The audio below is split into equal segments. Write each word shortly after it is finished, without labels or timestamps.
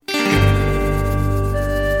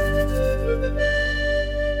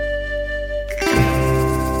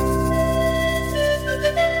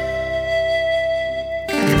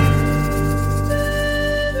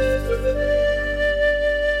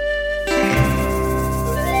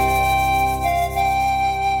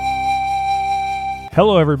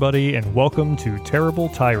Hello, everybody, and welcome to Terrible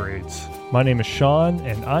Tirades. My name is Sean,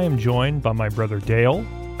 and I am joined by my brother Dale.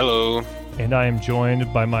 Hello. And I am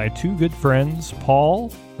joined by my two good friends,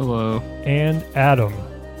 Paul. Hello. And Adam.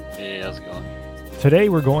 Hey, how's it going? Today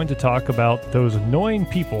we're going to talk about those annoying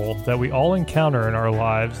people that we all encounter in our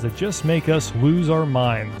lives that just make us lose our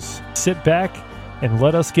minds. Sit back and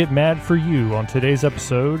let us get mad for you on today's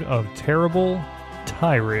episode of Terrible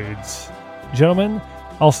Tirades. Gentlemen,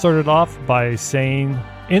 I'll start it off by saying,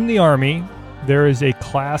 in the Army, there is a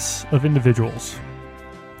class of individuals.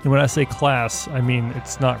 And when I say class, I mean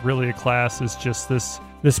it's not really a class, it's just this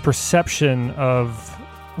perception of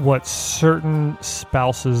what certain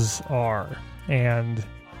spouses are. And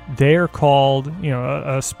they're called,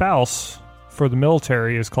 a spouse for the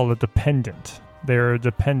military is called a dependent. They're a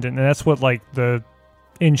dependent, and that's what like the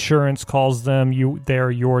insurance calls them.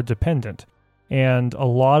 They're your dependent. And a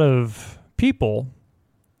lot of people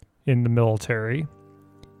in the military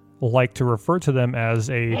like to refer to them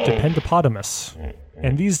as a dependopotamus.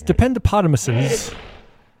 And these dependopotamuses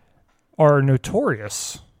are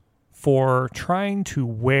notorious for trying to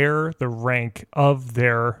wear the rank of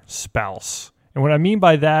their spouse. And what I mean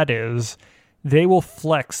by that is they will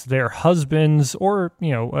flex their husband's or,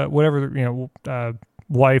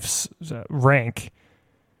 wife's rank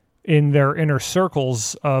in their inner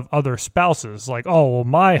circles of other spouses. Like, oh, well,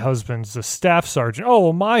 my husband's a staff sergeant. Oh,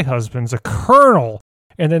 well, my husband's a colonel.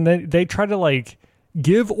 And then they try to,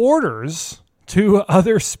 give orders to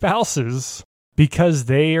other spouses because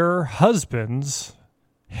their husbands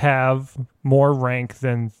have more rank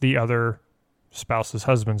than the other spouse's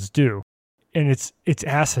husbands do. And it's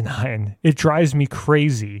asinine. It drives me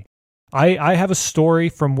crazy. I have a story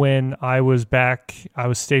from when I was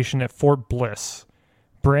stationed at Fort Bliss.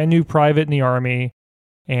 Brand new private in the Army,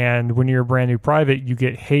 and when you're a brand new private, you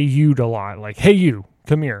get hey you'd a lot, like, hey you,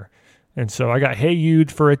 come here. And so I got hey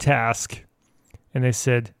you'd for a task, and they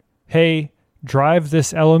said, hey, drive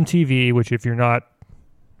this LMTV, which if you're not,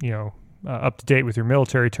 up to date with your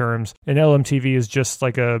military terms, an LMTV is just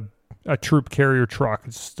like a troop carrier truck.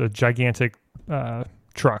 It's a gigantic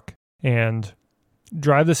truck. And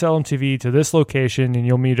drive this LMTV to this location, and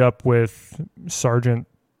you'll meet up with Sergeant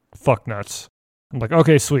Fucknuts. I'm like,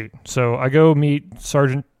 okay, sweet. So I go meet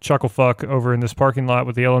Sergeant Chucklefuck over in this parking lot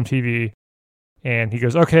with the LMTV, and he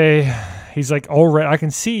goes, okay. He's like, already, I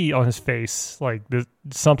can see on his face, like,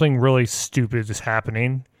 something really stupid is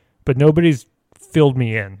happening, but nobody's filled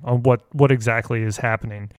me in on what exactly is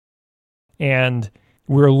happening. And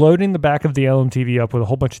we're loading the back of the LMTV up with a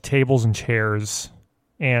whole bunch of tables and chairs,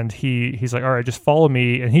 and he's like, all right, just follow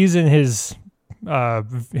me. And he's in his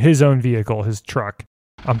own vehicle, his truck.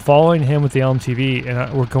 I'm following him with the LMTV,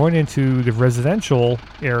 and we're going into the residential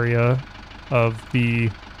area of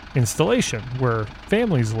the installation where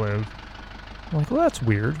families live. I'm like, well, that's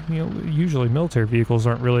weird. Usually military vehicles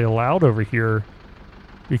aren't really allowed over here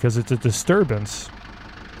because it's a disturbance.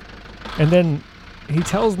 And then he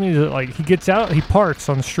tells me that, he gets out, he parks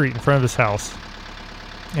on the street in front of his house,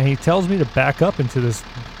 and he tells me to back up into this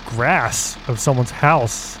grass of someone's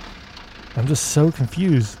house. I'm just so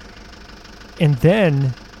confused. And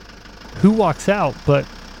then, who walks out but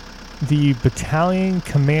the battalion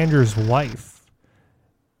commander's wife?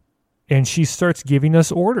 And she starts giving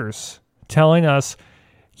us orders, telling us,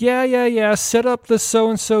 yeah, set up the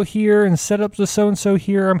so-and-so here and set up the so-and-so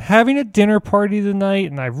here. I'm having a dinner party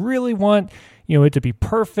tonight, and I really want, it to be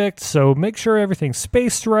perfect, so make sure everything's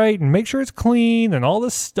spaced right and make sure it's clean and all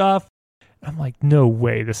this stuff. I'm like, no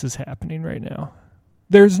way this is happening right now.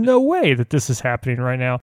 There's no way that this is happening right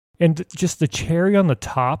now. And just the cherry on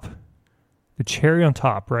top,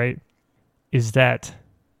 right, is that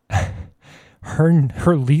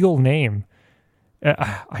her legal name,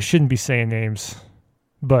 I shouldn't be saying names,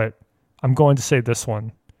 but I'm going to say this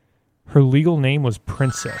one. Her legal name was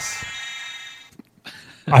Princess.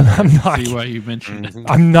 I'm not. See why you mentioned it.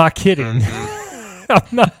 I'm not kidding. I'm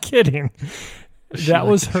not kidding. That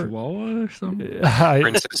was her. Chihuahua or something?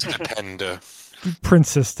 Princess Dependa.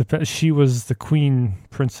 Princess Dependa. She was the Queen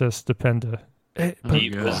Princess Dependa.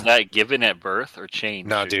 Was that given at birth or changed?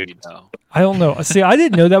 No, dude. I don't know. See, I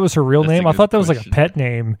didn't know that was her real name. I thought that was like a pet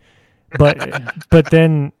name. But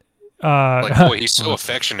then... boy, he's so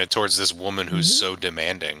affectionate towards this woman who's so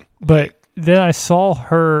demanding. But then I saw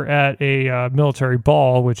her at a military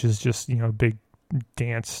ball, which is just, a big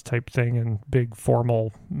dance type thing and big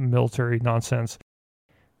formal military nonsense.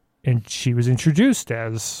 And she was introduced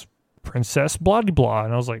as Princess blah blah,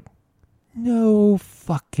 and I was like, no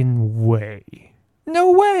fucking way.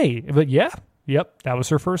 No way. But yep, that was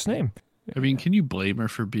her first name. I mean, can you blame her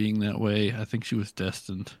for being that way? I think she was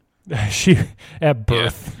destined. She at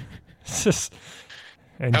birth. Yeah. It's just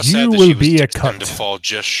and How you sad that will she was be a destined to cunt. fall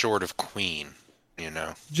just short of queen. You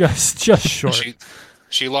know, Just short.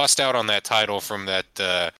 She lost out on that title from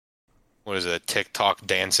that. What is it? TikTok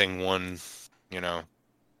dancing one. You know,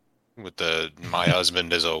 with the my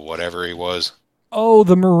husband is a whatever he was. Oh,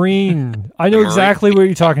 the Marine. I know exactly what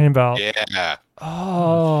you're talking about. Yeah.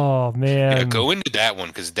 Oh, man. Yeah, go into that one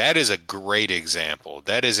because that is a great example.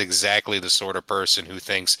 That is exactly the sort of person who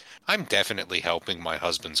thinks, I'm definitely helping my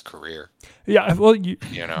husband's career. Yeah, well,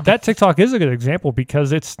 that TikTok is a good example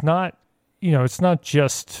because it's not, it's not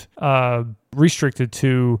just restricted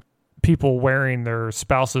to people wearing their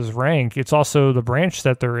spouse's rank. It's also the branch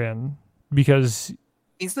that they're in because...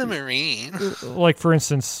 He's the Marine. Like, for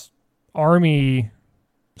instance... Army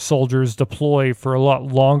soldiers deploy for a lot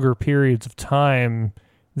longer periods of time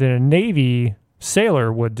than a Navy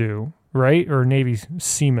sailor would do, right? Or Navy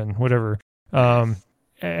seaman, whatever.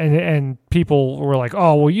 And people were like,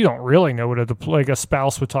 oh, well, you don't really know what like a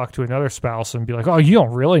spouse would talk to another spouse and be like, oh, you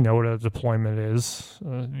don't really know what a deployment is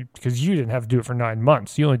because you didn't have to do it for 9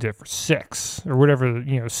 months. You only did it for 6 or whatever,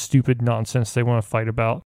 stupid nonsense they want to fight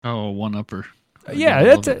about. Oh, one-upper.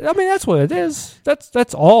 Yeah, that's what it is.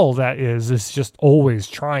 That's all that is. It's just always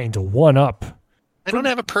trying to one up. I don't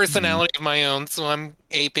have a personality of my own, so I'm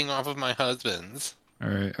aping off of my husband's. All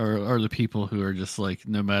right, or the people who are just like,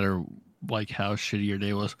 no matter like how shitty your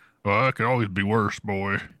day was, well, I could always be worse,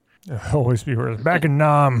 boy. Always be worse. Back in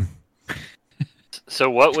Nam. So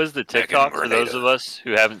what was the TikTok for those of us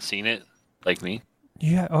who haven't seen it, like me?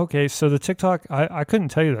 Yeah, okay. So the TikTok, I couldn't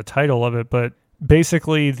tell you the title of it, but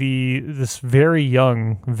basically this very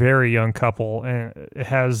young couple, and it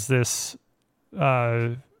has this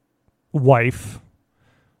wife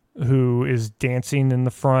who is dancing in the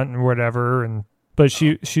front and whatever, but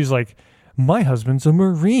she's like, my husband's a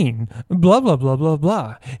Marine, blah blah blah blah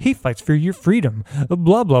blah, he fights for your freedom,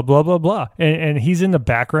 blah blah blah blah blah, and he's in the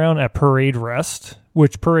background at parade rest,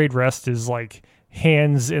 which parade rest is like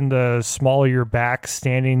hands in the small of your back,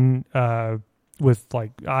 standing with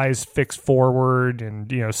like eyes fixed forward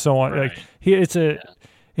and so on. Right. Like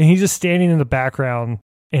and he's just standing in the background,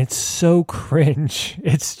 and it's so cringe.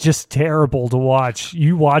 It's just terrible to watch.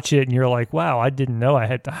 You watch it and you're like, wow, I didn't know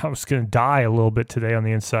I was going to die a little bit today on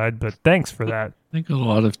the inside, but thanks for that. I think a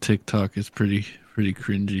lot of TikTok is pretty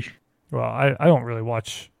cringy. Well, I don't really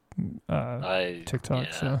watch TikTok.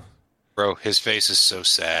 Yeah. So. Bro, his face is so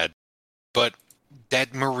sad. But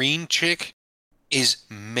that Marine chick is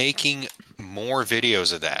making more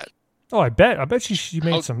videos of that. Oh, I bet she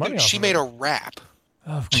made some money. She made a rap.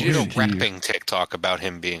 Oh, she did a rapping TikTok about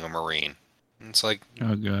him being a Marine. And it's like,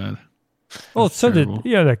 oh god. Well, so terrible.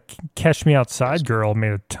 The Catch Me Outside girl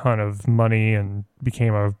made a ton of money and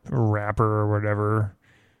became a rapper or whatever.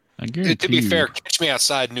 To be fair, Catch Me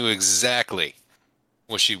Outside knew exactly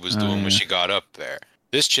what she was doing when she got up there.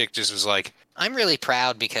 This chick just was like, I'm really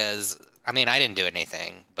proud because I didn't do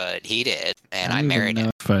anything, but he did, and I married him.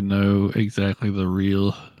 If I know exactly the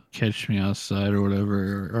real Catch Me Outside or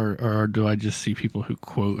whatever, or do I just see people who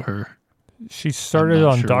quote her? She started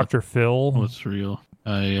on Dr. Phil. What's real?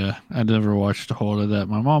 I never watched a whole of that.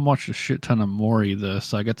 My mom watched a shit ton of Maury, though,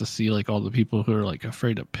 so I got to see like all the people who are like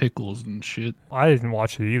afraid of pickles and shit. I didn't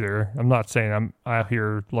watch it either. I'm not saying I'm out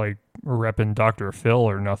here like repping Dr. Phil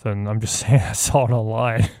or nothing. I'm just saying I saw it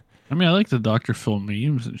online. I mean, I like the Dr. Phil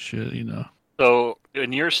memes and shit, So,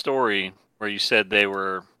 in your story, where you said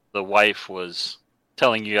the wife was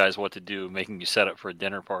telling you guys what to do, making you set up for a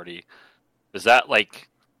dinner party, is that, like,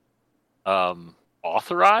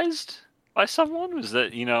 authorized by someone? Was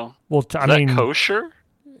that, well, is that kosher?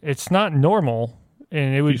 It's not normal,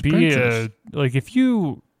 and it would be, I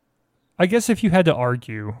guess if you had to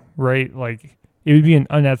argue, right, like, it would be an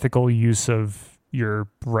unethical use of your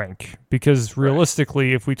rank, because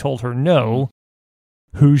realistically, if we told her no,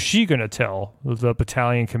 who's she gonna tell? The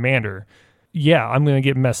battalion commander. Yeah, I'm gonna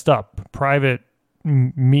get messed up. Private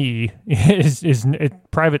me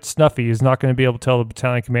Private Snuffy is not going to be able to tell the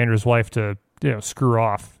battalion commander's wife to screw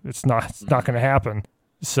off. It's not going to happen.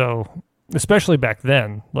 So especially back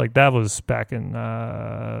then, like that was back in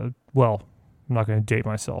well, I'm not going to date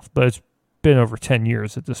myself, but it's been over 10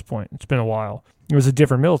 years at this point. It's been a while. It was a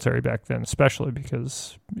different military back then, especially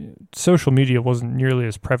because social media wasn't nearly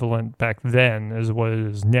as prevalent back then as what it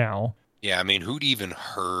is now. Yeah, I mean, who'd even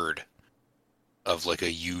heard of like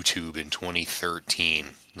a YouTube in 2013?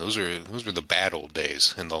 Those were the bad old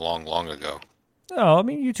days and the long ago. No, I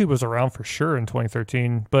mean, YouTube was around for sure in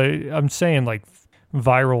 2013, but I'm saying like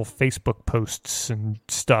viral Facebook posts and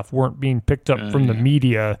stuff weren't being picked up from the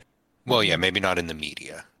media. Well, yeah, maybe not in the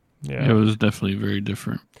media. Yeah, it was definitely very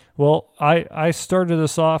different. Well, I started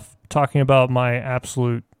this off talking about my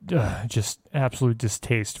absolute just absolute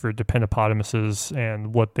distaste for Dependopotamuses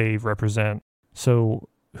and what they represent. So,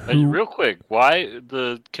 Real quick, why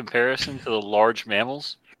the comparison to the large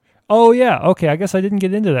mammals? Oh yeah, okay. I guess I didn't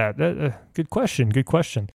get into that. Good question. Good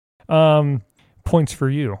question. Points for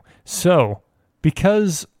you. So,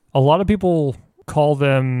 because a lot of people call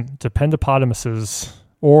them Dependopotamuses,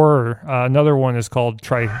 or another one is called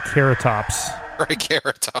Triceratops.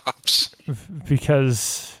 Triceratops.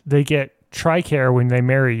 Because they get TRICARE when they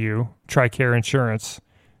marry you, TRICARE insurance,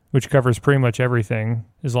 which covers pretty much everything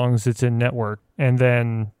as long as it's in network. And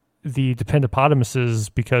then the Dependopotamuses,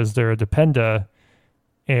 because they're a Dependa,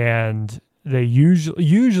 and they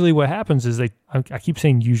usually what happens is I keep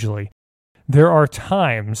saying usually. There are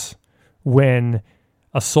times when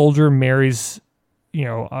a soldier marries,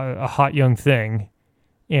 a hot young thing,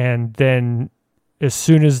 and then as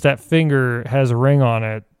soon as that finger has a ring on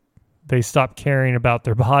it, they stop caring about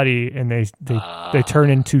their body and they turn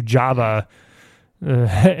into Jabba.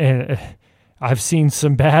 And I've seen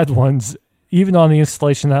some bad ones, even on the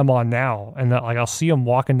installation that I'm on now, and that I'll see them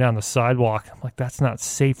walking down the sidewalk. I'm like, that's not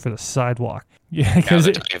safe for the sidewalk. Yeah, now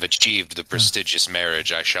that I have achieved the prestigious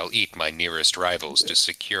marriage, I shall eat my nearest rivals to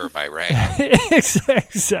secure my rank.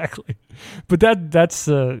 Exactly. But that's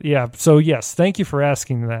yeah. So yes, thank you for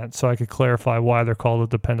asking that, so I could clarify why they're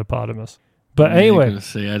called a Dependopotamus. But anyway, I was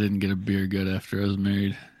gonna say I didn't get a beer gut after I was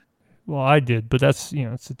married. Well, I did, but that's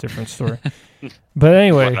it's a different story. But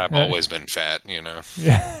anyway, but I've always been fat,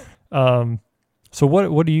 Yeah. So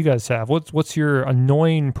what do you guys have? What's your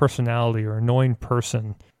annoying personality or annoying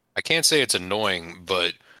person? I can't say it's annoying,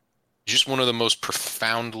 but just one of the most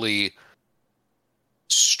profoundly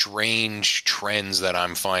strange trends that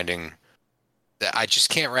I'm finding that I just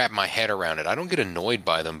can't wrap my head around it. I don't get annoyed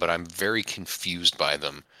by them, but I'm very confused by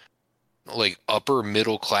them. Like upper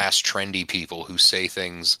middle class trendy people who say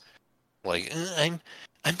things like, I'm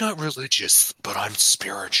not religious, but I'm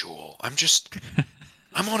spiritual.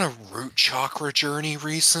 I'm on a root chakra journey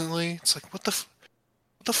recently. It's like, what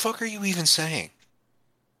the fuck are you even saying?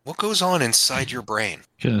 What goes on inside your brain?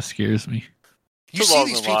 Kind of scares me. You see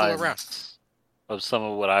these people around. Of some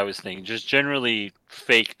of what I was thinking, just generally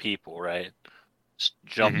fake people, right? Just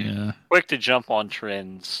quick to jump on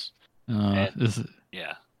trends. Is it?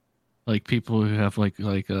 Yeah. Like people who have like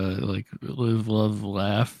live, love,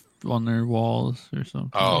 laugh on their walls or something.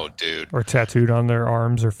 Oh, dude. Or tattooed on their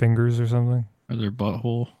arms or fingers or something. Or their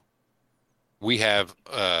butthole. We have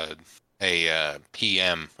a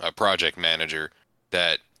PM, a project manager,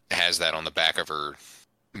 that has that on the back of her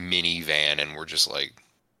minivan, and we're just like,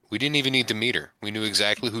 we didn't even need to meet her. We knew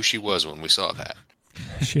exactly who she was when we saw that.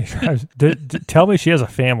 Tell me she has a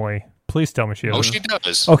family. Please tell me she has. Oh, she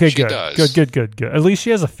does. Okay, she good. Does. Good. At least she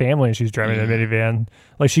has a family and she's driving a minivan.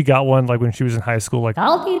 Like she got one like when she was in high school. Like,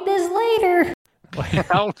 I'll need this later.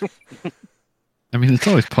 I mean, it's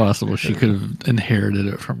always possible she could have inherited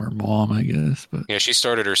it from her mom, I guess. But yeah, she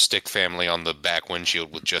started her stick family on the back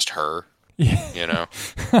windshield with just her. Yeah.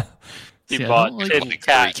 She bought 10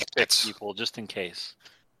 cats people just in case.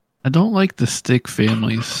 I don't like the stick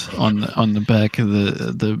families on the back of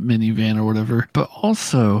the minivan or whatever, but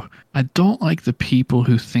also I don't like the people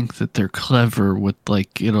who think that they're clever with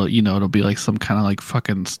like it'll be like some kind of like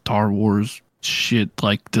fucking Star Wars shit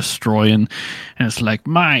like destroying, and it's like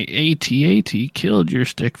my AT-AT killed your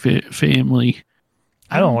stick family.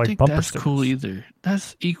 I don't like think bumper that's stickers. cool either.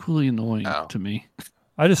 That's equally annoying to me.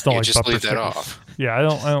 I just don't like just bumper leave stickers. that off. Yeah, I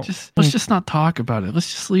don't. Let's just not talk about it.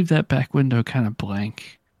 Let's just leave that back window kind of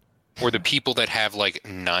blank. Or the people that have like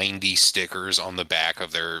 90 stickers on the back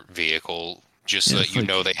of their vehicle, just so that you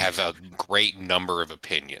know they have a great number of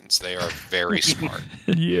opinions. They are very smart.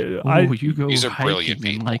 Yeah, you go these are hiking brilliant and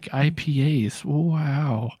people. like IPAs.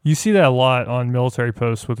 Wow. You see that a lot on military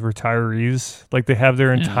posts with retirees. Like they have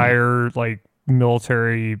their entire like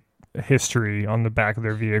military history on the back of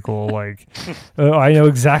their vehicle. Like, I know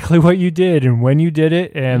exactly what you did and when you did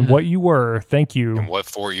it and what you were. Thank you. And what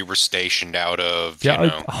fort you were stationed out of.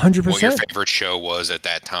 Yeah, 100%. What your favorite show was at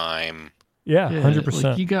that time. Yeah, 100%.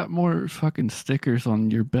 Like you got more fucking stickers on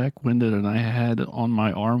your back window than I had on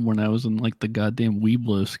my arm when I was in like the goddamn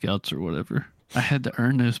Weeblo Scouts or whatever. I had to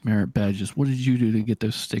earn those merit badges. What did you do to get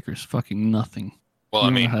those stickers? Fucking nothing. Well,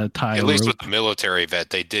 I mean, at least with rope. the military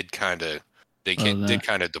vet, they did kind of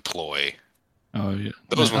deploy. Oh yeah,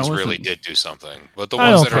 Those ones really did do something. But the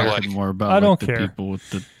I ones don't that are care. like, more about I don't the care. people with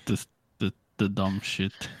the dumb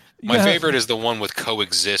shit. my favorite is the one with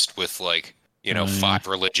coexist with like 5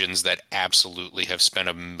 religions that absolutely have spent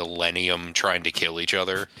a millennium trying to kill each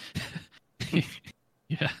other.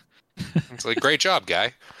 Yeah. It's like, great job,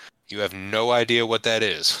 guy. You have no idea what that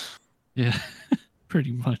is. Yeah,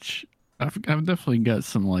 pretty much. I've definitely got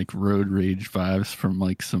some like road rage vibes from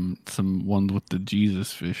like some ones with the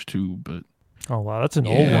Jesus fish too, but Oh wow, that's an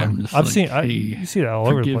Yeah, old I'm one. just I've like, seen. hey, You see that all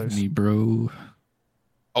over the forgive place. me, bro.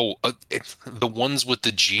 Oh, the ones with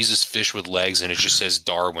the Jesus fish with legs, and it just says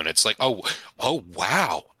Darwin. It's like, oh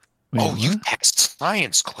wow. Wait, Oh, you what? passed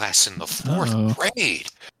science class in the 4th Uh-oh. grade.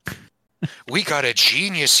 We got a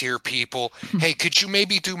genius here, people. Hey, could you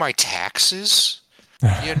maybe do my taxes?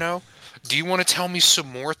 You know? Do you want to tell me some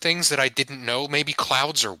more things that I didn't know? Maybe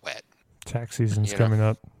clouds are wet. Tax season's You know? coming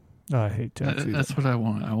up. I hate tax season. That's what I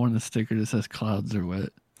want. I want a sticker that says clouds are wet.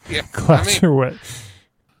 Yeah. Clouds are wet.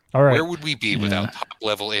 All right. Where would we be Yeah. without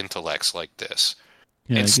top-level intellects like this?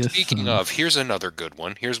 Yeah, And I guess, speaking of, here's another good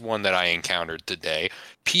one. Here's one that I encountered today.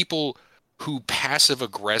 People who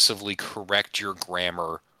passive-aggressively correct your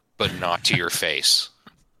grammar, but not to your face.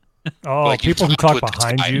 Oh, Like, you people who talked talk with this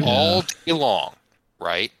behind guy you. all day long,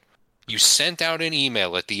 right? You sent out an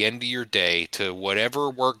email at the end of your day to whatever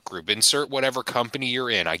work group, insert whatever company you're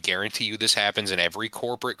in. I guarantee you this happens in every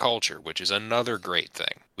corporate culture, which is another great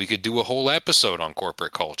thing. We could do a whole episode on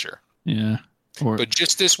corporate culture. yeah. Or But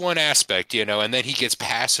just this one aspect, and then he gets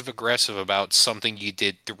passive aggressive about something you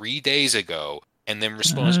did 3 days ago and then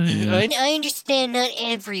responds, yeah. I understand not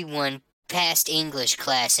everyone passed English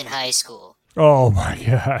class in high school. Oh my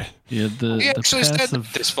god. yeah, the he actually said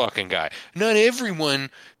passive. this fucking guy. Not everyone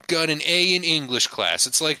got an A in English class.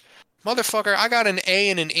 It's like, motherfucker, I got an A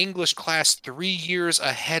in an English class 3 years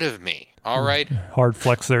ahead of me. All right? Hard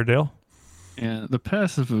flex there, Dale. Yeah, the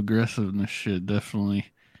passive aggressiveness shit definitely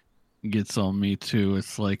gets on me too.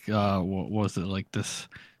 It's like, what was it, like this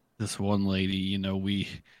one lady,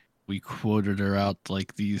 we quoted her out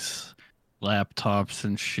like these laptops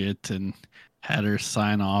and shit and had her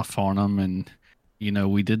sign off on them, and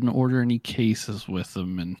we didn't order any cases with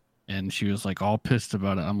them, and she was like all pissed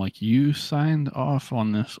about it. I'm like, you signed off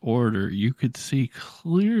on this order. You could see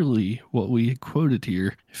clearly what we had quoted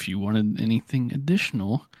here. If you wanted anything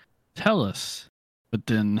additional, tell us. But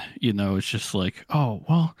then, it's just like, oh,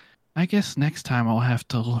 well, I guess next time I'll have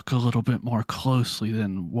to look a little bit more closely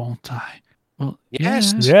then, won't I? Well,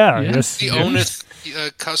 Yes. Yeah, yes, yes. The yes. onus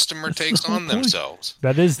customer That's the takes whole on point. themselves.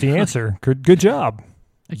 That is the answer. Good job.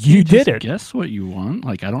 I You can't did just it. Guess what you want.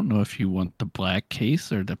 Like, I don't know if you want the black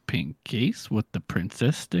case or the pink case with the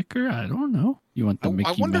princess sticker. I don't know. You want the Mickey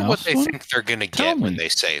I wonder Mouse what they one? think they're going to Tell get when me. they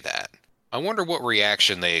say that. I wonder what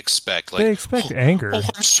reaction they expect. Like, They expect anger. Oh,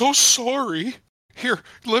 I'm so sorry. Here,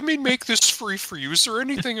 let me make this free for you. Is there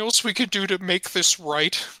anything else we could do to make this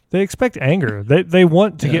right? They expect anger. They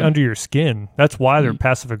want to get Yeah. under your skin. That's why they're Mm.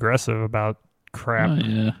 passive aggressive about crap. Oh,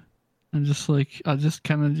 yeah. I'm just like, I just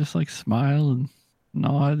kind of just like smile and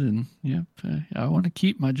nod and yep. I want to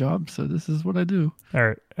keep my job, so this is what I do. All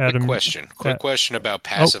right, Adam. Quick question about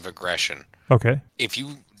passive aggression. Okay. If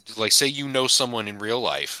you, like, say you know someone in real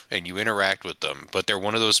life and you interact with them, but they're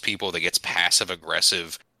one of those people that gets passive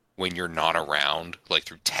aggressive when you're not around, like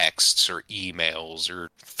through texts or emails or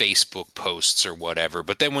Facebook posts or whatever,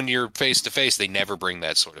 but then when you're face to face, they never bring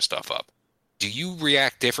that sort of stuff up. Do you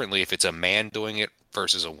react differently if it's a man doing it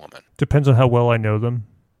versus a woman? Depends on how well I know them.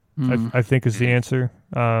 Hmm. I think is the answer.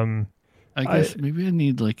 I guess maybe I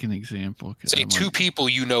need like an example. 'Cause Say I'm two like, people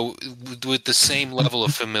you know with the same level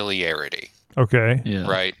of familiarity, Okay. yeah.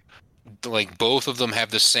 right? Like both of them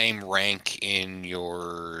have the same rank in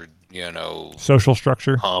your, Social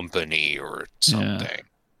structure. company or something.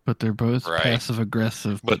 But they're both Right. passive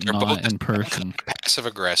aggressive, But but they're not both in person. Passive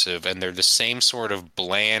aggressive, and they're the same sort of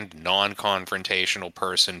bland, non-confrontational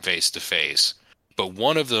person face to face. But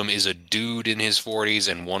one of them is a dude in his 40s,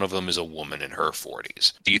 and one of them is a woman in her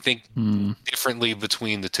 40s. Do you think Hmm. differently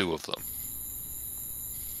between the two of them?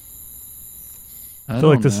 I feel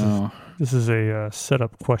like don't this is- know. This is a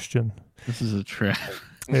setup question. This is a trap.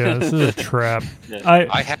 Yeah, this is a trap. Yeah.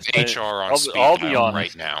 I have HR on speed I'll be dial honest.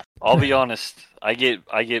 right now. I'll be honest. I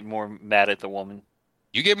get more mad at the woman.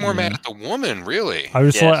 You get more mad Yeah. at the woman, really? I'm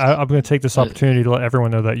going to take this But- opportunity to let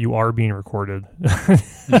everyone know that you are being recorded.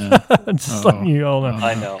 Yeah. Just letting you all know.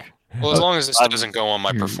 I know. Well, as long as this I'm- doesn't go on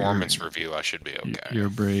my You're- performance review, I should be okay. You're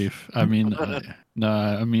brave. I mean,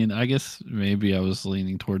 I mean, I guess maybe I was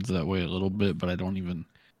leaning towards that way a little bit, but I don't even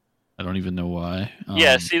know why.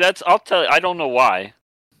 Yeah, see, I'll tell you, I don't know why.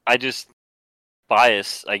 I just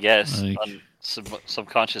bias, I guess, Like- on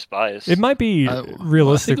subconscious bias. It might be I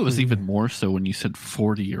realistic. think it was even more so when you said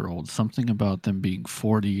 40-year-old. Something about them being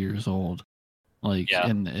 40 years old. Like, Yeah.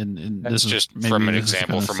 and That's this is- just maybe from an this is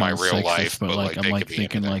example gonna from my sound real sexist, life, but but, like like, I'm they like could be into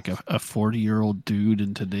thinking that. like a 40-year-old dude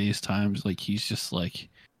in today's times, like he's just like,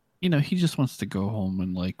 he just wants to go home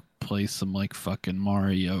and like play some like fucking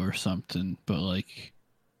Mario or something, but like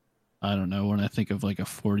I don't know. When I think of like a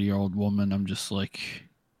 40-year-old woman, I'm just like,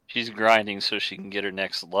 She's grinding so she can get her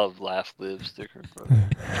next Love Laugh Live sticker.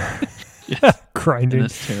 Grinding. and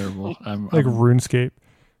it's terrible. Like I'm RuneScape.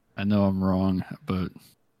 I know I'm wrong, but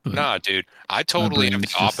Nah, dude. I totally have the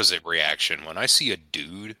brain's just- opposite reaction. When I see a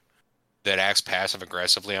dude that acts passive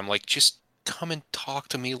aggressively, I'm like, just come and talk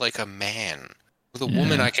to me like a man. With a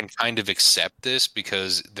woman, Yeah. I can kind of accept this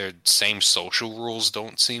because their same social rules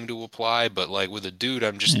don't seem to apply. But like with a dude,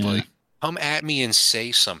 I'm just Yeah. like, come at me and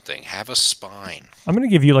say something. Have a spine. I'm going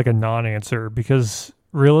to give you like a non-answer because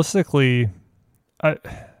realistically, I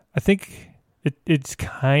think it's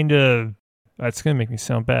kind of, that's going to make me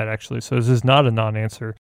sound bad actually. So this is not a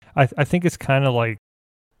non-answer. I think it's kind of like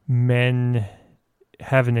men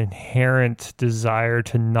have an inherent desire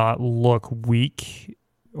to not look weak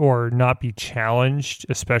or not be challenged,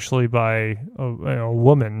 especially by a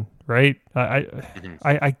woman, right?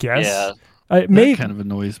 I guess. Yeah. It may that kind of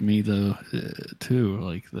annoys me though, too.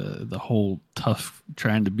 Like the whole tough,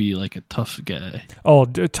 trying to be like a tough guy.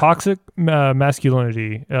 toxic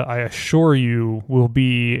masculinity. I assure you, will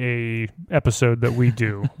be a episode that we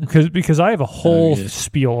do because I have a whole yeah.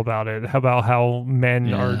 spiel about it, about how men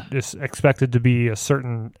Yeah. are just expected to be a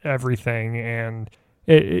certain everything, and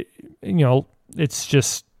it's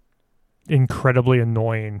just incredibly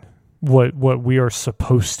annoying what we are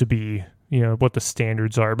supposed to be. What the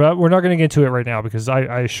standards are, but we're not going to get into it right now because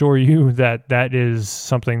I assure you that is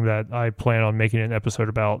something that I plan on making an episode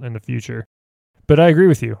about in the future. But I agree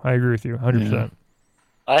with you. 100%. Yeah.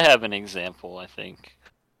 I have an example, I think.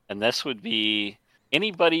 And this would be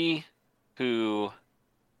anybody who,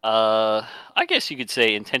 I guess you could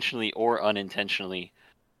say intentionally or unintentionally,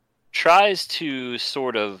 tries to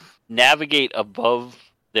sort of navigate above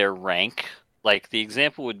their rank. Like the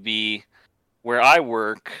example would be where I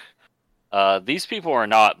work. These people are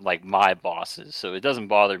not like my bosses, so it doesn't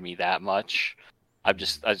bother me that much. I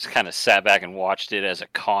just kind of sat back and watched it as a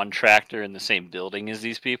contractor in the same building as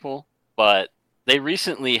these people. But they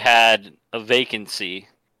recently had a vacancy,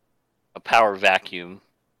 a power vacuum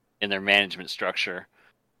in their management structure.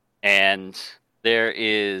 And there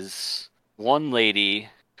is one lady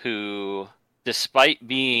who, despite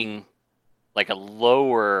being like a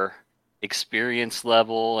lower experience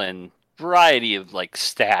level and variety of like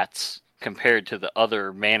stats compared to the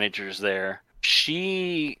other managers there,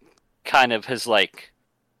 she kind of has like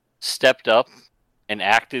stepped up and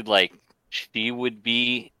acted like she would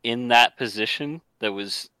be in that position that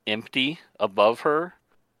was empty above her,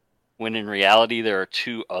 when in reality there are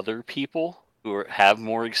two other people who have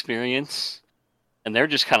more experience, and they're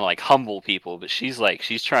just kind of like humble people, but she's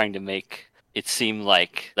trying to make it seem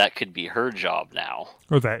like that could be her job now.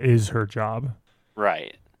 Or that is her job.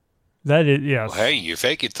 Right. That is, yes. Well, hey, you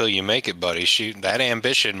fake it till you make it, buddy. That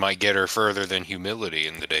ambition might get her further than humility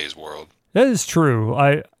in today's world. That is true.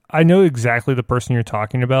 I know exactly the person you're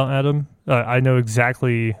talking about, Adam. I know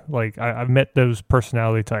exactly, like, I've met those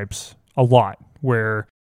personality types a lot, where,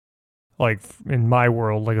 like, in my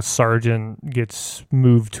world, like, a sergeant gets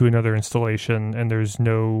moved to another installation and there's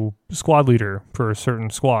no squad leader for a certain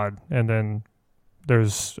squad. And then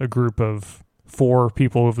there's a group of 4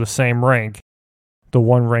 people of the same rank, the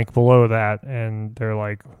one rank below that, and they're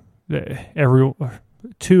like,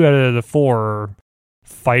 2 out of the 4 are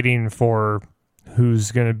fighting for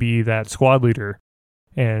who's going to be that squad leader,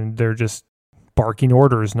 and they're just barking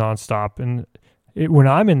orders nonstop. And when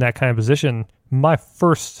I'm in that kind of position, the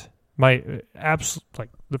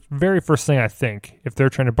very first thing I think, if they're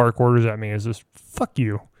trying to bark orders at me, is just, fuck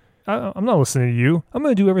you. I'm not listening to you. I'm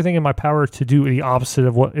going to do everything in my power to do the opposite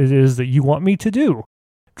of what it is that you want me to do,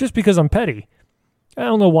 just because I'm petty. I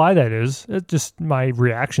don't know why that is. It's just my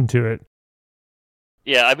reaction to it.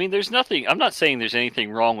 Yeah, I mean, I'm not saying there's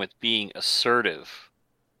anything wrong with being assertive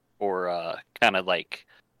or kind of like,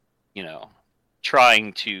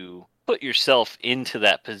 trying to put yourself into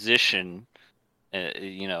that position,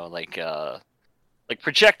 like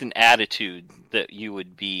project an attitude that you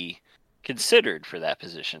would be considered for that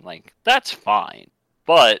position. Like, that's fine.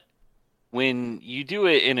 But when you do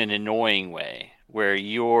it in an annoying way, where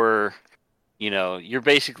you're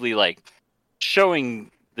basically like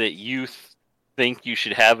showing that you think you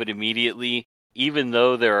should have it immediately, even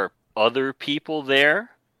though there are other people there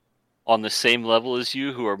on the same level as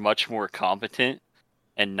you who are much more competent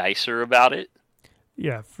and nicer about it.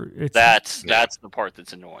 Yeah, that's the part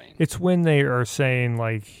that's annoying. It's when they are saying,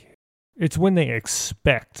 like, it's when they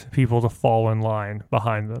expect people to fall in line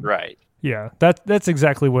behind them. Right. Yeah, that's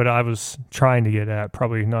exactly what I was trying to get at.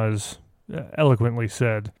 Probably not as eloquently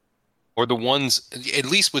said. Or the ones, at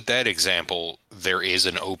least with that example, there is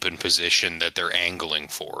an open position that they're angling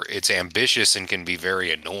for. It's ambitious and can be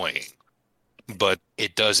very annoying, but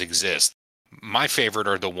it does exist. My favorite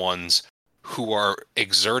are the ones who are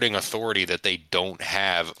exerting authority that they don't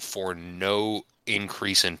have for no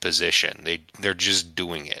increase in position. They're just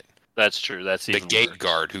doing it. That's true. That's the even gate worse.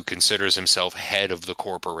 guard who considers himself head of the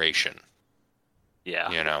corporation. Yeah.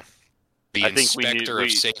 You know, the inspector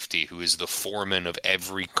of safety who is the foreman of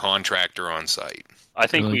every contractor on site. I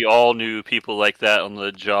think we all knew people like that on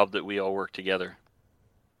the job that we all worked together.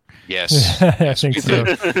 Yes. I think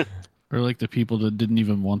so. Or like the people that didn't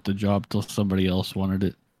even want the job till somebody else wanted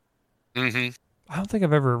it. Mm-hmm. I don't think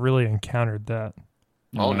I've ever really encountered that.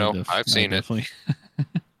 Oh, no. I've seen it.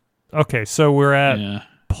 Okay, so we're at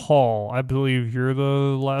Paul. I believe you're the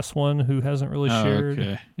last one who hasn't really shared.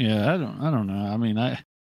 Okay. Yeah, I don't know. I mean,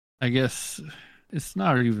 I guess it's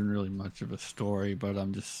not even really much of a story, but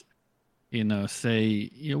I'm just, say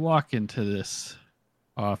you walk into this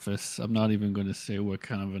office. I'm not even going to say what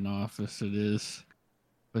kind of an office it is,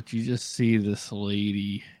 but you just see this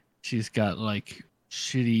lady. She's got like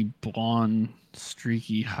shitty blonde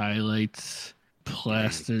streaky highlights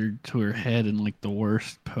plastered to her head in like the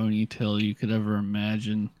worst ponytail you could ever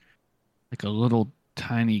imagine, like a little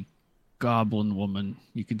tiny goblin woman.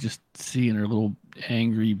 You could just see in her little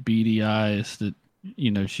angry beady eyes that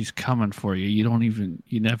she's coming for you.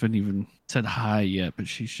 You haven't even said hi yet, but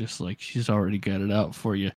she's just like, she's already got it out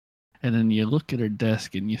for you. And then you look at her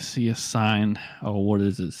desk and you see a sign. Oh, what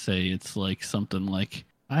does it say? It's like something like,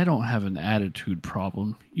 I don't have an attitude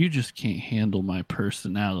problem. You just can't handle my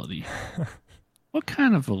personality. What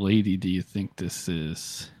kind of a lady do you think this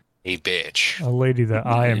is? A bitch. A lady that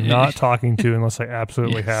I am not talking to unless I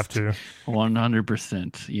absolutely have to.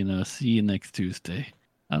 100%. See you next Tuesday.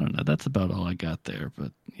 I don't know. That's about all I got there.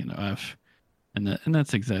 But, and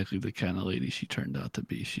that's exactly the kind of lady she turned out to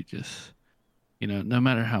be. She just, no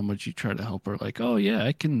matter how much you try to help her, like, oh, yeah,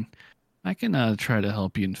 I can try to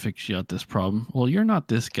help you and fix you out this problem. Well, you're not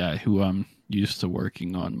this guy who I'm used to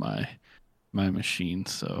working on my machine.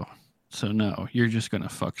 So no, you're just going to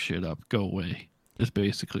fuck shit up. Go away. Just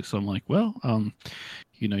basically. So I'm like, well,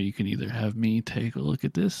 you can either have me take a look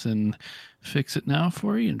at this and fix it now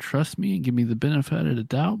for you and trust me and give me the benefit of the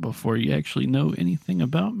doubt before you actually know anything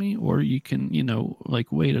about me, or you can,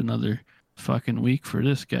 wait another fucking week for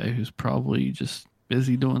this guy who's probably just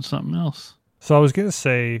busy doing something else. So I was going to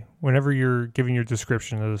say, whenever you're giving your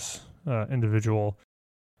description of this individual,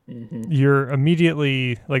 you're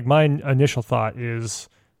immediately, like, my initial thought is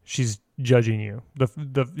she's judging you.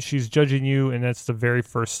 She's judging you, and that's the very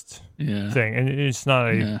first thing. And it's not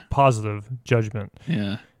a positive judgment.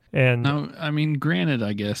 Yeah. And now, I mean, granted,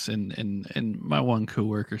 I guess, and my one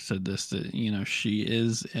coworker said this, that, she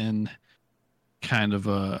is in kind of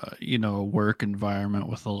a, a work environment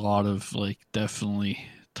with a lot of, like, definitely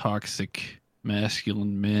toxic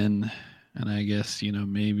masculine men. And I guess,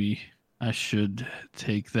 maybe I should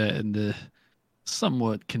take that into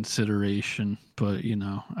somewhat consideration, but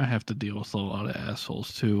I have to deal with a lot of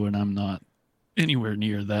assholes too, and I'm not anywhere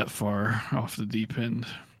near that far off the deep end.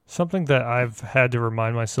 Something that I've had to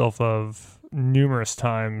remind myself of numerous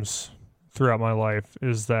times throughout my life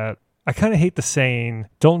is that I kind of hate the saying,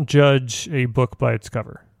 don't judge a book by its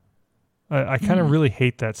cover. I kind of really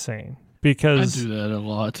hate that saying, because I do that a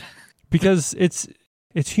lot. Because it's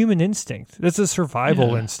human instinct. It's a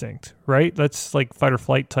survival instinct, right? That's like fight or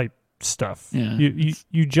flight type stuff. Yeah.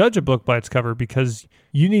 You judge a book by its cover because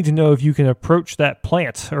you need to know if you can approach that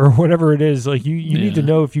plant or whatever it is. Like you need to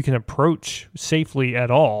know if you can approach safely at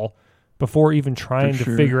all before even trying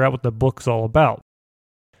to figure out what the book's all about.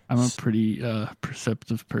 I'm a pretty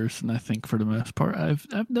perceptive person, I think, for the most part. I've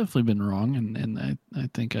definitely been wrong, and I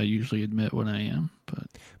think I usually admit when I am.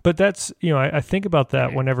 But that's, I think about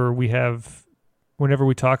that whenever we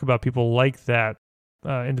talk about people like that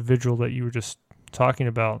individual that you were just talking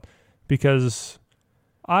about, because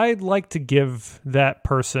I'd like to give that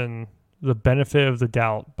person the benefit of the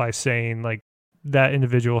doubt by saying, like, that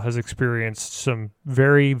individual has experienced some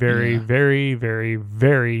very, very, very, very,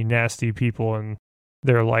 very nasty people in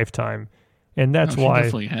their lifetime. And that's why she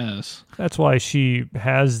definitely has. That's why she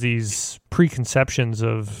has these preconceptions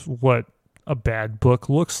of what a bad book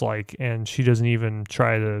looks like, and she doesn't even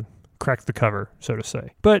try to crack the cover, so to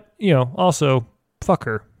say. But, also, fuck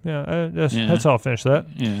her. That's how I'll finish that.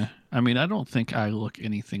 Yeah. I mean, I don't think I look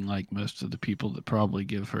anything like most of the people that probably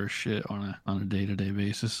give her shit on a day-to-day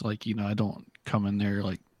basis. Like, I don't come in there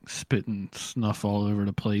like spitting snuff all over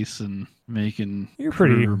the place and making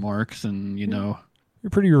pretty remarks, and you're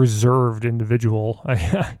a pretty reserved individual.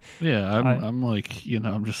 Yeah, I'm like,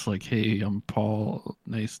 I'm just like, hey, I'm Paul.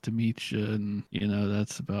 Nice to meet you, and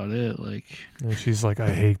that's about it. Like, and she's like, I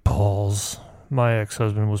hate Pauls. My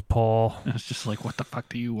ex-husband was Paul. And it's just like, what the fuck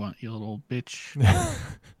do you want, you little bitch?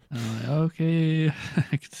 And I'm like, okay,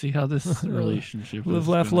 I can see how this relationship Live, is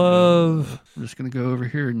laugh, gonna love. go. I'm just gonna go over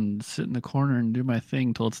here and sit in the corner and do my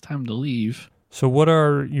thing till it's time to leave. So what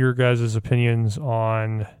are your guys' opinions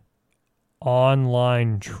on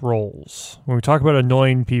online trolls? When we talk about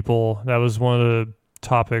annoying people, that was one of the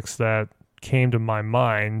topics that came to my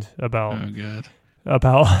mind about Oh god.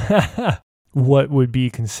 what would be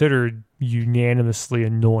considered unanimously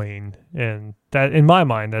annoying. And that, in my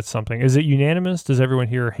mind, that's something. Is it unanimous? Does everyone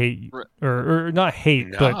here hate or not hate,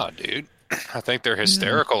 Nah, dude. I think they're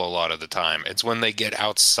hysterical a lot of the time. It's when they get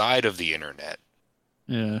outside of the internet.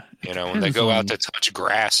 Yeah. When they go out to touch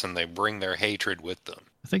grass and they bring their hatred with them.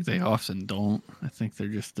 I think they often don't. I think they're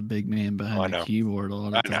just the big man behind the keyboard a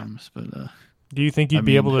lot of times. But do you think you'd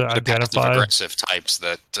be able to identify aggressive types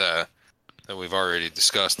that we've already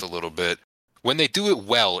discussed a little bit? When they do it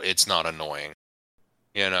well, it's not annoying.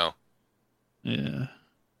 Yeah.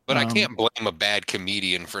 But I can't blame a bad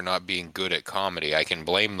comedian for not being good at comedy. I can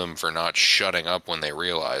blame them for not shutting up when they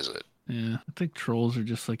realize it. Yeah, I think trolls are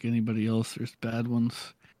just like anybody else. There's bad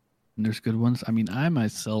ones and there's good ones. I mean, I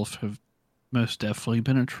myself have most definitely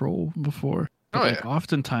been a troll before. But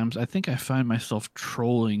oftentimes, I think I find myself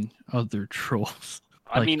trolling other trolls.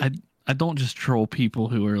 I don't just troll people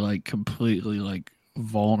who are like completely like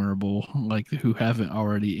vulnerable, like who haven't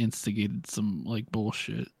already instigated some like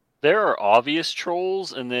bullshit. There are obvious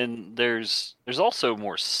trolls, and then there's also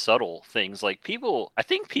more subtle things. Like I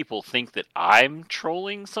think people think that I'm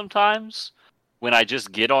trolling sometimes when I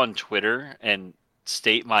just get on Twitter and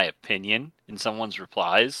state my opinion in someone's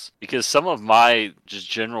replies, because some of my just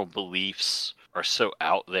general beliefs are so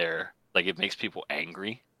out there, like it makes people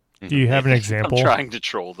angry. Do you have an example? I'm trying to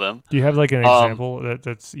troll them. Do you have like an example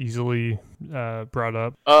that's easily brought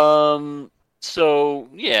up? So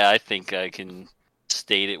yeah, I think I can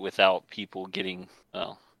state it without people getting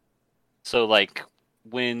so like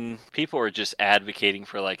when people are just advocating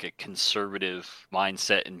for like a conservative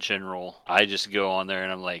mindset in general, I just go on there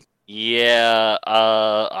and I'm like, yeah,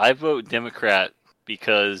 I vote Democrat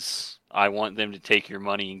because I want them to take your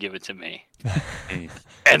money and give it to me.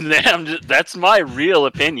 And then that's my real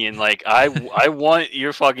opinion. Like I want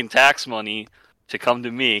your fucking tax money to come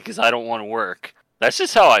to me because I don't want to work. That's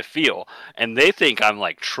just how I feel. And they think I'm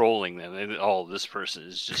like trolling them. Oh, this person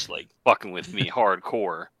is just like fucking with me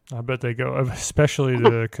hardcore. I bet they go, especially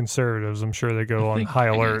the conservatives. I'm sure they go on high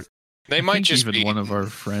alert. They might just even one of our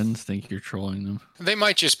friends think you're trolling them. They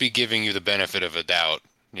might just be giving you the benefit of a doubt,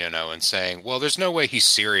 and saying, well, there's no way he's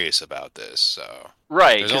serious about this. So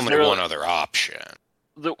right, there's only one other option.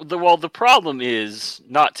 The problem is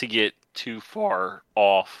not to get too far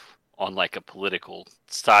off on like a political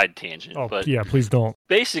side tangent. Oh, but yeah, please don't.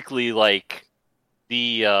 Basically, like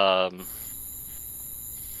the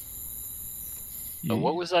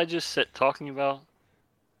what was I just talking about?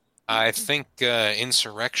 I think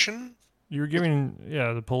insurrection. You were giving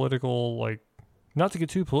the political, like, not to get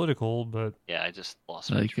too political, but yeah, I just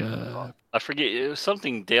lost like I forget. It was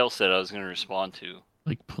something Dale said I was going to respond to.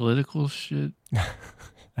 Like political shit.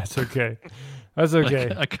 That's okay. That's okay.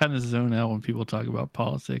 Like, I kind of zone out when people talk about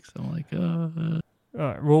politics. I'm like, All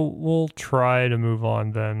right, we'll try to move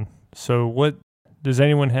on then. So, what does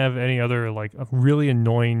anyone have any other like really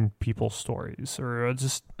annoying people stories or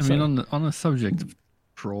just? I mean, on the subject of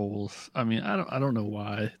trolls, I mean, I don't know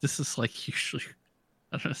why this is like usually.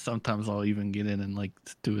 I don't know, sometimes I'll even get in and like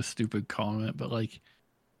do a stupid comment, but like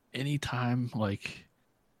anytime like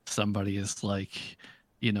somebody is like.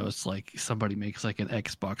 It's like somebody makes like an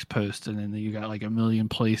Xbox post and then you got like a million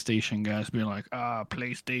PlayStation guys being like,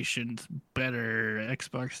 PlayStation's better.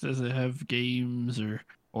 Xbox doesn't have games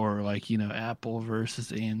or like, Apple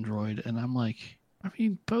versus Android. And I'm like, I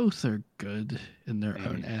mean, both are good in their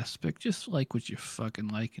own aspect. Just like what you fucking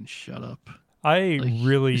like and shut up.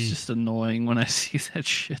 It's just annoying when I see that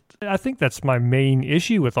shit. I think that's my main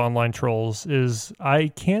issue with online trolls is I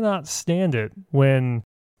cannot stand it when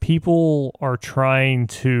people are trying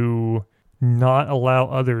to not allow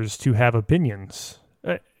others to have opinions.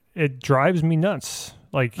 It drives me nuts.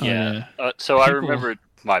 Like, so I remembered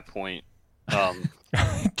my point.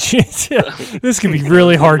 Jeez, this can be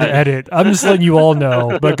really hard to edit. I'm just letting you all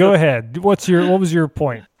know. But go ahead. What was your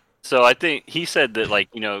point? So I think he said that like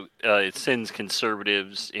it sends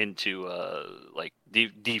conservatives into like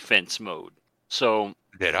defense mode. So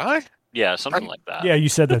did I? Yeah, something like that. Yeah, you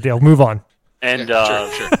said that, Dale. Move on. And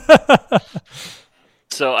sure.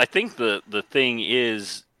 So I think the thing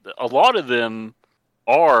is, a lot of them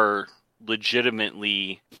are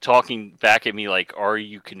legitimately talking back at me like, "Are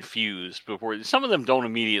you confused?" Before some of them don't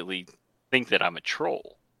immediately think that I'm a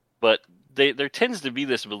troll, but there tends to be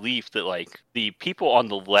this belief that like the people on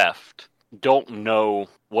the left don't know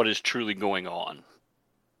what is truly going on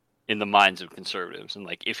in the minds of conservatives, and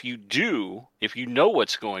like if you know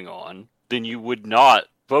what's going on, then you would not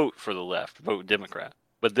vote for the left, vote Democrat.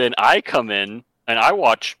 But then I come in and I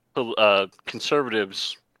watch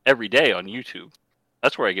conservatives every day on YouTube.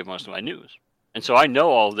 That's where I get most of my news. And so I know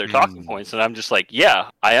all of their talking points, and I'm just like, yeah,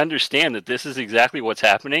 I understand that this is exactly what's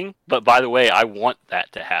happening, but by the way, I want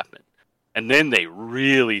that to happen. And then they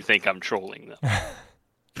really think I'm trolling them.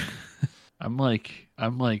 I'm like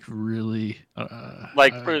really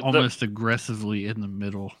almost aggressively in the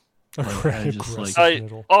middle. I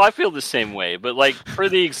feel the same way. But like for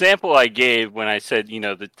the example I gave when I said,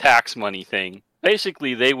 the tax money thing,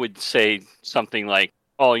 basically they would say something like,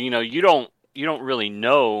 "Oh, you don't really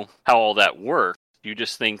know how all that works. You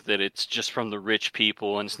just think that it's just from the rich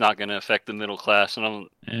people and it's not going to affect the middle class." And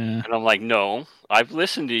I'm like, "No, I've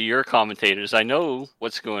listened to your commentators. I know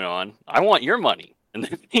what's going on. I want your money." And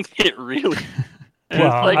they think it really.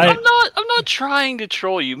 Well, like, I'm not trying to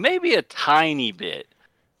troll you. Maybe a tiny bit.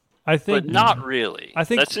 I think, but not really. I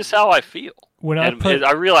think that's just how I feel.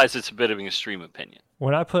 I realize it's a bit of an extreme opinion.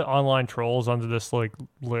 When I put online trolls onto this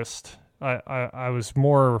list, I was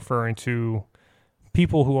more referring to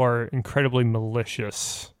people who are incredibly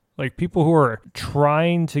malicious, like people who are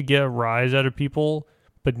trying to get a rise out of people,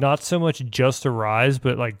 but not so much just a rise,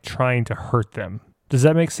 but like trying to hurt them. Does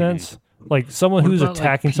that make sense? Like someone who's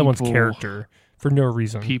attacking someone's character for no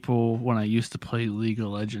reason. People, when I used to play League of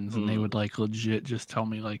Legends, and they would like legit just tell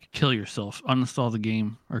me like, "Kill yourself, uninstall the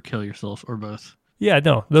game, or kill yourself, or both." Yeah,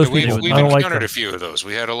 no, those people. We've encountered a few of those.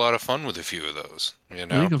 We had a lot of fun with a few of those. Are you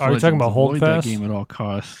talking about Holdfast? That game at all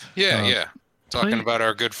costs. Yeah. Talking about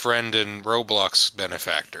our good friend and Roblox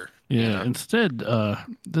benefactor. Yeah. Instead,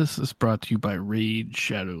 this is brought to you by Raid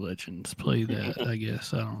Shadow Legends. Play that, I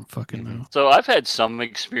guess. I don't fucking know. So I've had some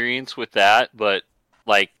experience with that, but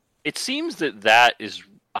like it seems that is,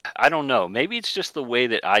 I don't know. Maybe it's just the way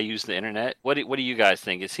that I use the internet. What do you guys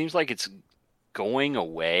think? It seems like it's going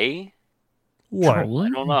away. What?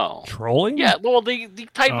 Trolling? I don't know. Trolling? Yeah, well, the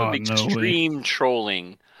type of extreme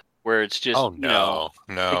trolling where it's just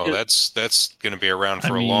that's going to be around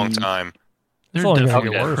for a long time. They're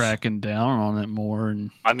definitely cracking down on it more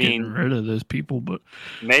and getting rid of those people, but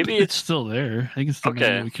maybe it's still there. They can still make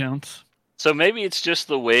new accounts. So maybe it's just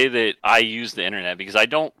the way that I use the internet, because I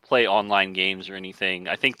don't play online games or anything.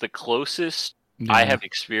 I think the closest I have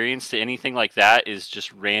experienced to anything like that is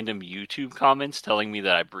just random YouTube comments telling me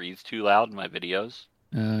that I breathe too loud in my videos.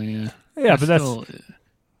 Yeah, but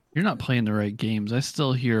you're not playing the right games. I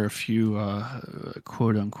still hear a few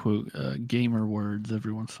quote unquote gamer words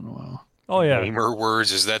every once in a while. Oh yeah, gamer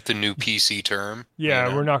words, is that the new PC term?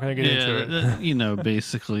 Yeah, we're not going to get into it.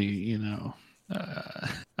 Basically,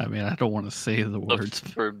 I mean, I don't want to say the words.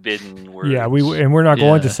 Forbidden words. Yeah, we're not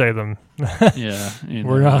going to say them. Yeah,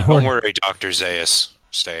 we're not. Don't worry, Dr. Zaius,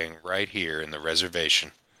 staying right here in the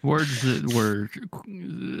reservation. Words that were,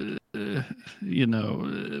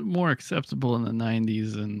 more acceptable in the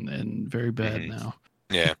 90s and very bad now.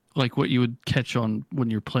 Yeah. Like what you would catch on when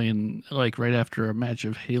you're playing, like right after a match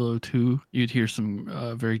of Halo 2, you'd hear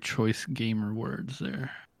some very choice gamer words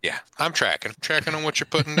there. Yeah, I'm tracking on what you're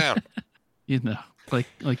putting down.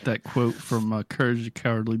 Like that quote from Courage the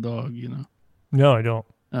Cowardly Dog, No, I don't.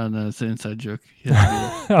 Oh, no, it's an inside joke.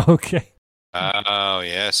 Okay. Oh,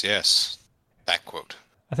 yes. That quote.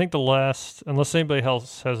 I think the last, unless anybody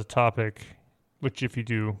else has a topic, which if you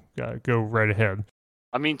do, go right ahead.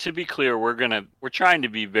 I mean, to be clear, we're trying to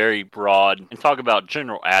be very broad and talk about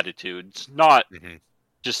general attitudes, not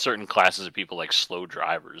just certain classes of people like slow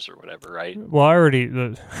drivers or whatever, right? Well, I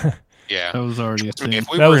already... Yeah. That was already a thing. If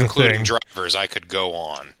we were including drivers, I could go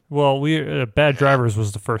on. Well, Bad Drivers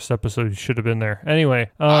was the first episode. You should have been there. Anyway.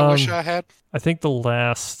 I wish I had. I think the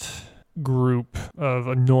last group of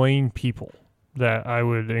annoying people that I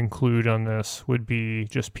would include on this would be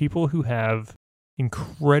just people who have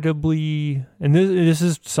incredibly, and this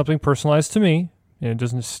is something personalized to me, and it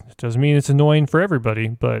doesn't mean it's annoying for everybody,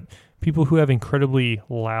 but people who have incredibly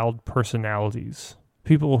loud personalities,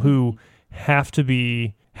 people who have to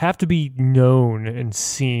be known and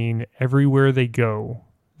seen everywhere they go.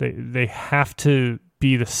 They have to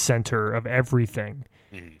be the center of everything.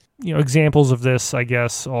 Examples of this, I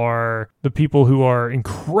guess, are the people who are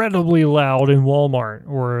incredibly loud in Walmart,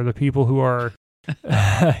 or the people who are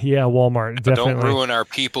Yeah, Walmart But definitely. don't ruin our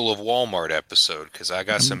People of Walmart episode, because I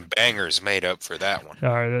got some bangers made up for that one. All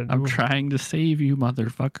right, I'm trying to save you,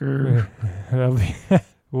 motherfucker.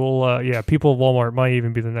 yeah, people of Walmart might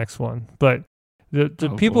even be the next one. But the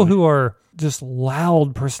people boy. who are just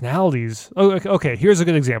loud personalities. Oh, okay, here's a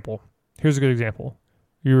good example.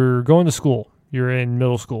 You're going to school. You're in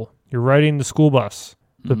middle school. You're riding the school bus.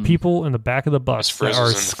 The people in the back of the bus that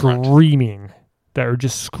are screaming, that are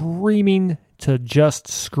just screaming to just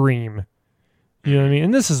scream. You know what I mean?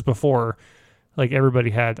 And this is before like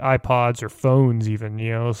everybody had iPods or phones even,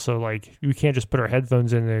 you know, so like we can't just put our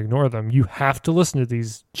headphones in and ignore them. You have to listen to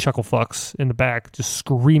these chuckle fucks in the back just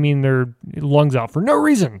screaming their lungs out for no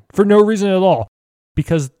reason at all,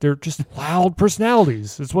 because they're just loud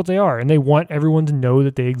personalities. It's what they are, and they want everyone to know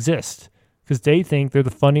that they exist because they think they're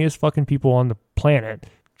the funniest fucking people on the planet.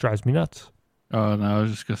 Drives me nuts. Oh, no, I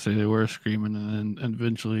was just going to say they were screaming, and then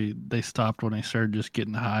eventually they stopped when they started just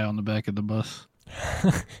getting high on the back of the bus.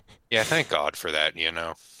 Yeah, thank God for that, you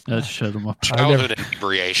know. That shut them up. Childhood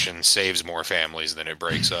inebriation saves more families than it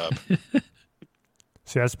breaks up.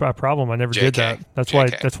 See, that's a problem. I never did that. That's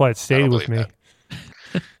JK. why it stayed with me.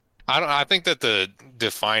 I think that the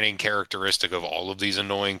defining characteristic of all of these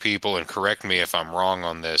annoying people, and correct me if I'm wrong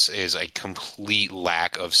on this, is a complete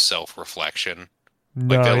lack of self-reflection.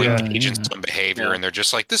 Like they'll engage in some behavior and they're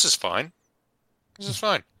just like, this is fine. This is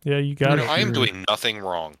fine. Yeah, you got it. I am doing nothing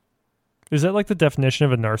wrong. Is that like the definition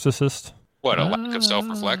of a narcissist? What, a lack of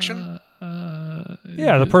self-reflection?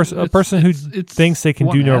 Yeah, a person who thinks they can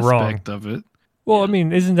do no wrong. Of it. Well, I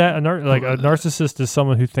mean, isn't that a narcissist is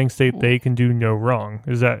someone who thinks they can do no wrong?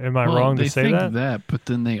 Am I wrong to say that? that? But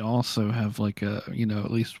then they also have like at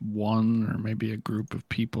least one or maybe a group of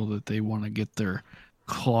people that they want to get their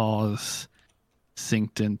claws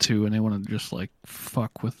synced into, and they want to just like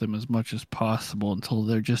fuck with them as much as possible until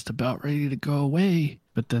they're just about ready to go away.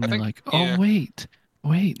 But then they're like, oh, wait,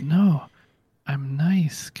 no, I'm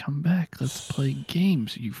nice. Come back. Let's play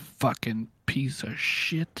games, you fucking piece of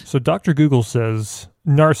shit. So Dr. Google says,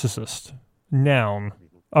 narcissist, noun,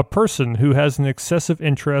 a person who has an excessive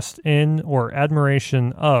interest in or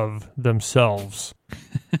admiration of themselves.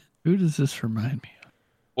 Who does this remind me of?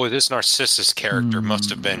 Boy, this Narcissus character must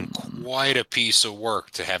have been quite a piece of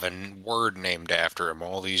work to have a word named after him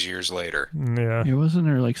all these years later. Yeah. Yeah, wasn't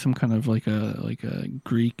there like some kind of like a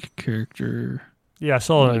Greek character? Yeah, I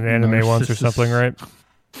saw it in an anime once or something, right?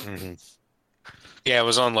 Mm-hmm. Yeah, it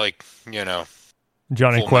was on like,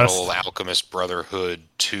 Johnny Full Quest. Metal Alchemist Brotherhood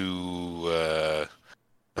 2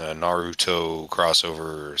 Naruto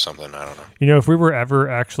crossover or something. I don't know. If we were ever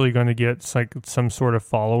actually going to get like some sort of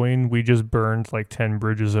following, we just burned like 10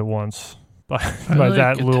 bridges at once by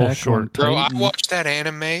that little short. Bro, I watched that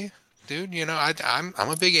anime, dude. I'm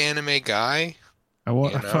a big anime guy.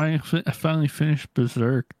 I finally finished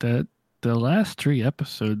Berserk. The last 3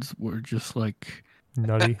 episodes were just like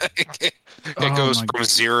nutty. It goes from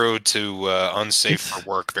 0 to unsafe for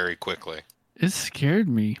work very quickly. It scared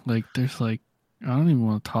me. Like, there's like, I don't even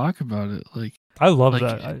want to talk about it. Like, I love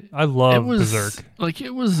that. I love Berserk. Like, it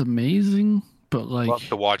was amazing, but like, love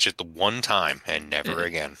to watch it the one time and never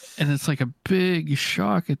again. And it's like a big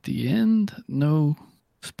shock at the end. No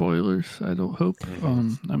spoilers, I don't hope.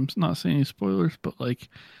 I'm not saying any spoilers, but like,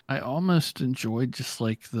 I almost enjoyed just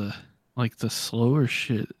like the slower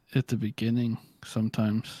shit at the beginning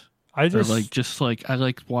sometimes. I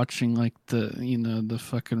like watching like the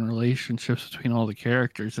fucking relationships between all the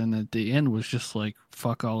characters, and at the end was just like,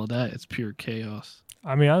 fuck all of that. It's pure chaos.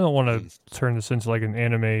 I mean, I don't want to turn this into like an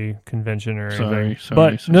anime convention or anything.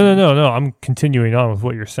 Sorry. No. I'm continuing on with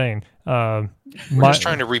what you're saying. We're just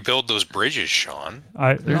trying to rebuild those bridges, Sean.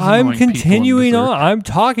 I'm continuing on. I'm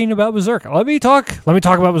talking about Berserk. Let me talk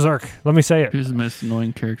about Berserk. Let me say it. Who's the most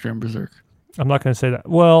annoying character in Berserk? I'm not going to say that.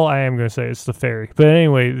 Well, I am going to say it's the fairy. But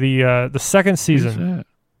anyway, the second season. Who's that?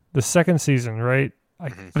 The second season, right?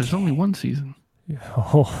 There's only one season.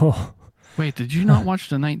 Oh. Wait, did you not watch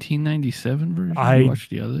the 1997 version? You watched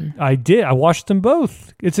the other? I did. I watched them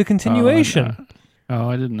both. It's a continuation.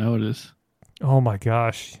 I didn't notice. Oh my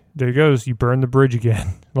gosh. There it goes. You burned the bridge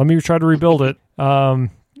again. Let me try to rebuild it.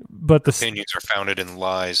 But the opinions are founded in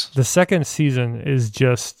lies. The second season is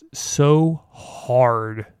just so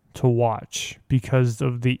hard to watch because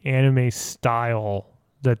of the anime style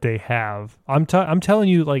that they have. I'm telling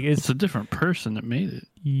you, like it's a different person that made it.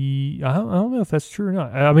 I don't know if that's true or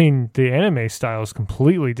not. I mean, the anime style is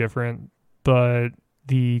completely different, but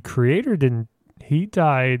the creator didn't. He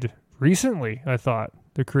died recently, I thought.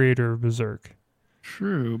 The creator of Berserk.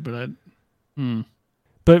 True, but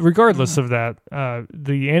But regardless of that,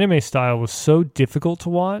 the anime style was so difficult to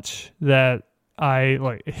watch that I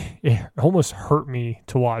like it almost hurt me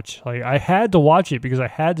to watch. Like I had to watch it because I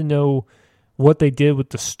had to know what they did with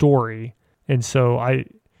the story. And so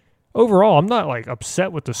overall, I'm not like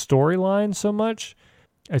upset with the storyline so much.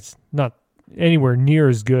 It's not anywhere near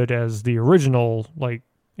as good as the original like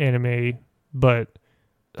anime, but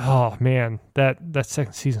oh man, that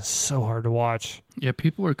second season is so hard to watch. Yeah,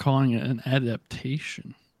 people are calling it an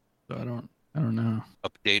adaptation. So I don't know.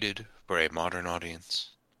 Updated for a modern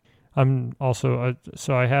audience. I'm also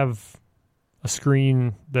so I have a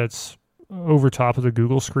screen that's over top of the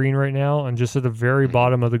Google screen right now, and just at the very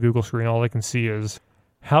bottom of the Google screen, all I can see is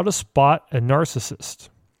how to spot a narcissist.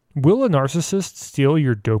 Will a narcissist steal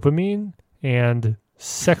your dopamine and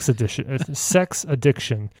sex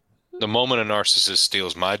addiction? The moment a narcissist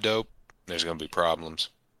steals my dope, there's going to be problems.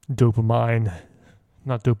 Dopamine,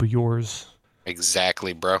 not dope of yours.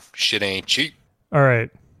 Exactly, bro. Shit ain't cheap. All right.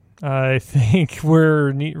 I think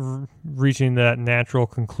we're reaching that natural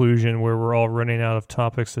conclusion where we're all running out of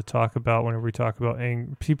topics to talk about whenever we talk about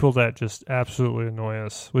people that just absolutely annoy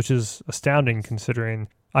us, which is astounding considering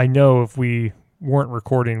I know if we weren't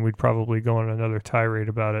recording, we'd probably go on another tirade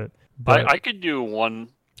about it. But I could do one.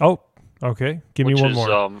 Oh, okay. Give me one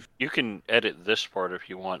more. You can edit this part if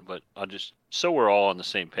you want, but I'll just so we're all on the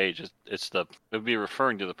same page. It would be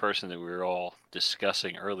referring to the person that we were all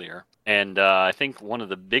discussing earlier. And I think one of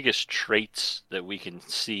the biggest traits that we can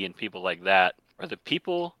see in people like that are the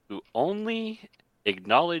people who only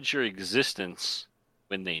acknowledge your existence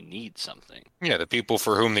when they need something. Yeah, the people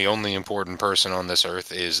for whom the only important person on this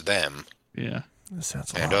earth is them. Yeah.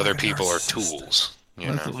 And other people are tools.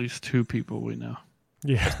 That's at least two people we know.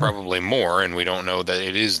 Yeah. It's probably more, and we don't know that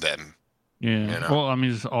it is them. Yeah. Well, I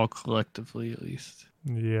mean, it's all collectively, at least.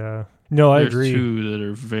 Yeah. No, I agree. There's two that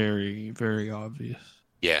are very, very obvious.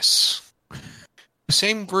 Yes.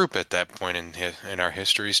 Same group at that point in our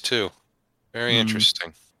histories, too. Very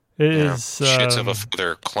interesting. It is. Shits of a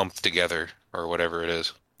feather clumped together, or whatever it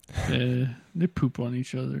is. They poop on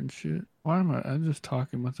each other and shit. Why am I'm just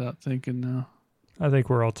talking without thinking now. I think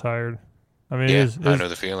we're all tired. I mean, I know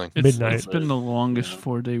the feeling. Midnight. It's been the longest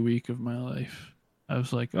 4-day week of my life. I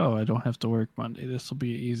was like, oh, I don't have to work Monday. This will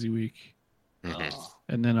be an easy week. Mm-hmm.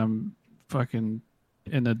 And then I'm fucking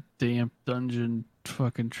in a damp dungeon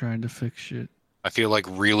fucking trying to fix shit. I feel like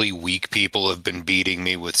really weak people have been beating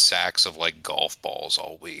me with sacks of like golf balls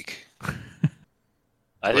all week.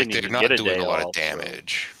 I didn't even get a day off. They're not doing a lot of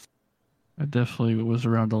damage. I definitely was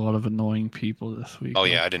around a lot of annoying people this week. Oh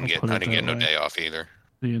yeah, I didn't get no day off either.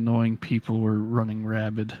 The annoying people were running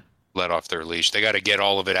rabid. Let off their leash. They got to get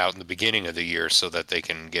all of it out in the beginning of the year so that they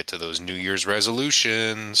can get to those New Year's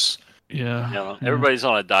resolutions. Yeah. Everybody's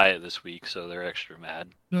on a diet this week, so they're extra mad.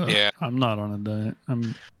 Yeah. I'm not on a diet.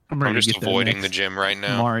 I'm just avoiding the gym right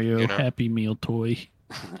now. Mario Happy Meal toy.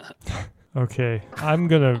 Okay, I'm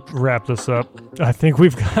gonna wrap this up. I think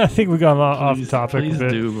we've gone off topic. Please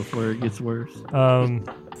do before it gets worse.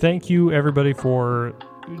 Thank you everybody for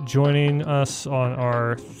joining us on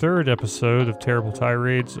our third episode of Terrible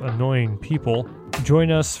Tirades, Annoying People.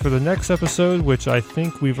 Join us for the next episode, which I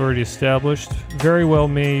think we've already established very well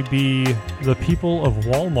may be the people of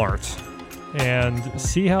Walmart, and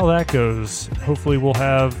see how that goes. Hopefully we'll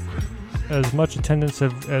have as much attendance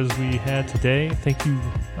as we had today. Thank you,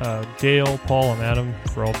 Dale, Paul, and Adam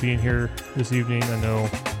for all being here this evening. I know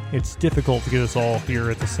it's difficult to get us all here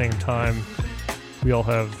at the same time. We all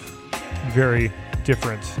have very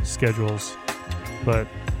different schedules, but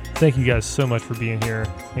thank you guys so much for being here,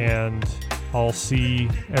 and I'll see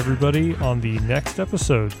everybody on the next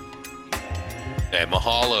episode. Hey,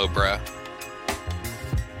 mahalo, bruh.